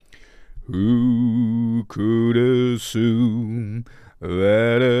Who could assume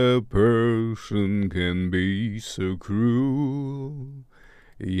that a person can be so cruel?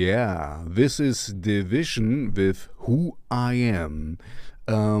 Yeah, this is Division with Who I Am.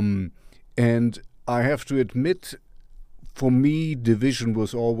 And I have to admit, for me, Division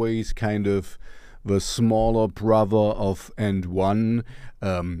was always kind of the smaller brother of And One,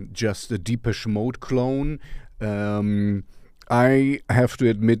 just a Depeche Mode clone. I have to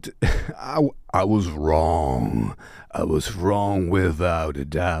admit, I was wrong. I was wrong without a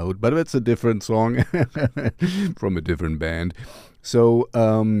doubt. But that's a different song from a different band. So,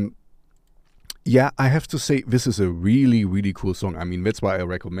 yeah, I have to say, this is a really, really cool song. I mean, that's why I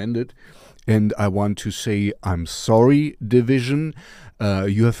recommend it. And I want to say, I'm sorry, Division.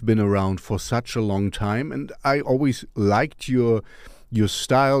 You have been around for such a long time. And I always liked your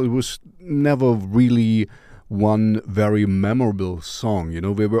style. It was never really one very memorable song. You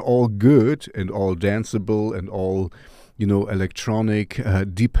know, they were all good and all danceable and all, electronic,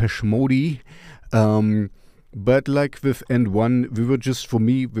 Depeche Mode. But like with And One, for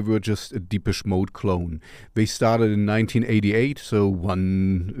me, we were just a Depeche Mode clone. They started in 1988, so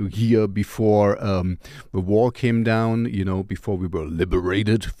 1 year before the wall came down, before we were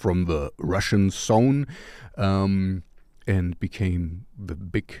liberated from the Russian zone and became the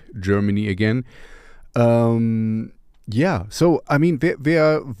big Germany again. Yeah, so I mean,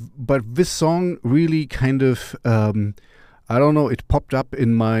 but this song really kind of, I don't know, it popped up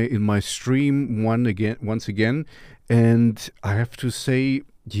in my stream once again, and I have to say,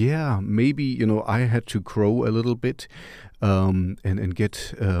 yeah, maybe I had to grow a little bit, and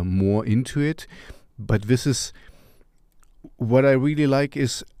get more into it. But this is what I really like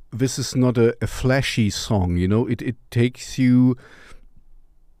is this is not a flashy song, It takes you.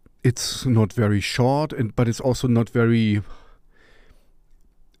 It's not very short, but it's also not very.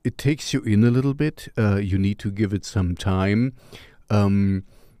 It takes you in a little bit. You need to give it some time. The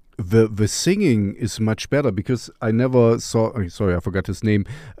singing is much better because I never saw. Sorry, I forgot his name.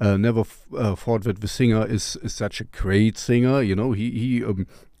 Never thought that the singer is such a great singer. He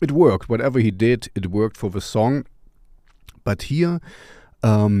it worked. Whatever he did, it worked for the song. But here,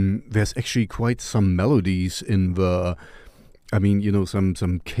 there's actually quite some melodies in the. I mean,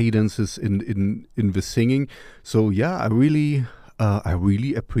 some cadences in the singing. So yeah, I really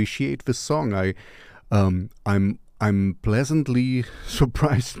appreciate this song. I'm pleasantly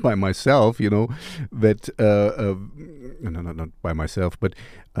surprised by myself, that no, not by myself, but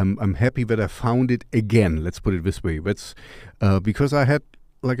I'm happy that I found it again. Let's put it this way. That's because I had,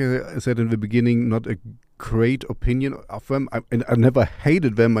 like I said in the beginning, not a great opinion of them. I never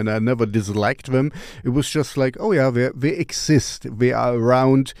hated them and I never disliked them. It was just like, oh yeah, they exist, they are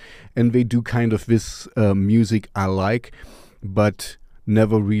around, and they do kind of this music I like, but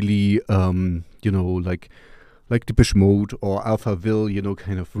never really, like Depeche Mode or Alphaville,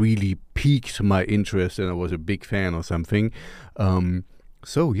 kind of really piqued my interest, and I was a big fan or something.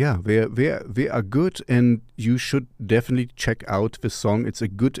 So yeah, they are good, and you should definitely check out the song. It's a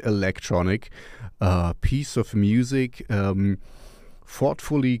good electronic piece of music,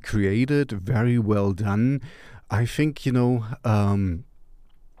 thoughtfully created, very well done. I think, in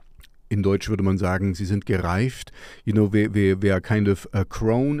Deutsch würde man sagen, sie sind gereift. They are kind of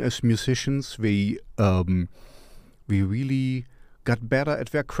grown as musicians. They really got better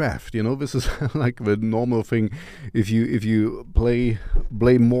at their craft. This is like the normal thing. If you play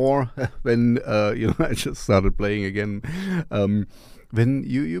more, then I just started playing again. Then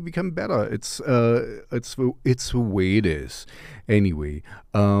you become better. It's the way it is. Anyway,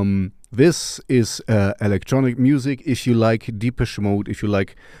 this is electronic music. If you like Depeche Mode, if you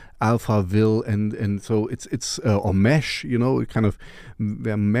like Alphaville, and so it's or Mesh, kind of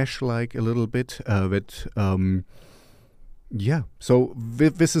they're Mesh-like a little bit. Yeah, so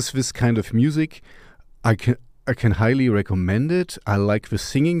this is this kind of music. I can highly recommend it. I like the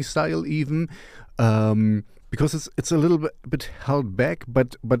singing style even, because it's a little bit held back,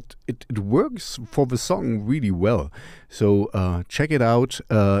 but it works for the song really well. So check it out.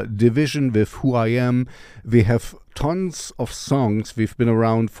 Division with Who I Am. They have tons of songs. We've been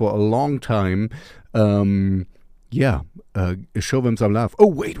around for a long time. Yeah, show them some love. Oh,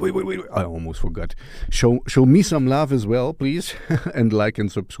 wait. I almost forgot. Show me some love as well, please. And like and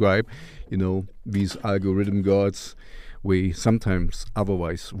subscribe. These algorithm gods, we sometimes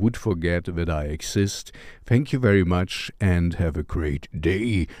otherwise would forget that I exist. Thank you very much and have a great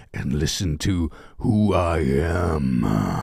day. And listen to Who I Am.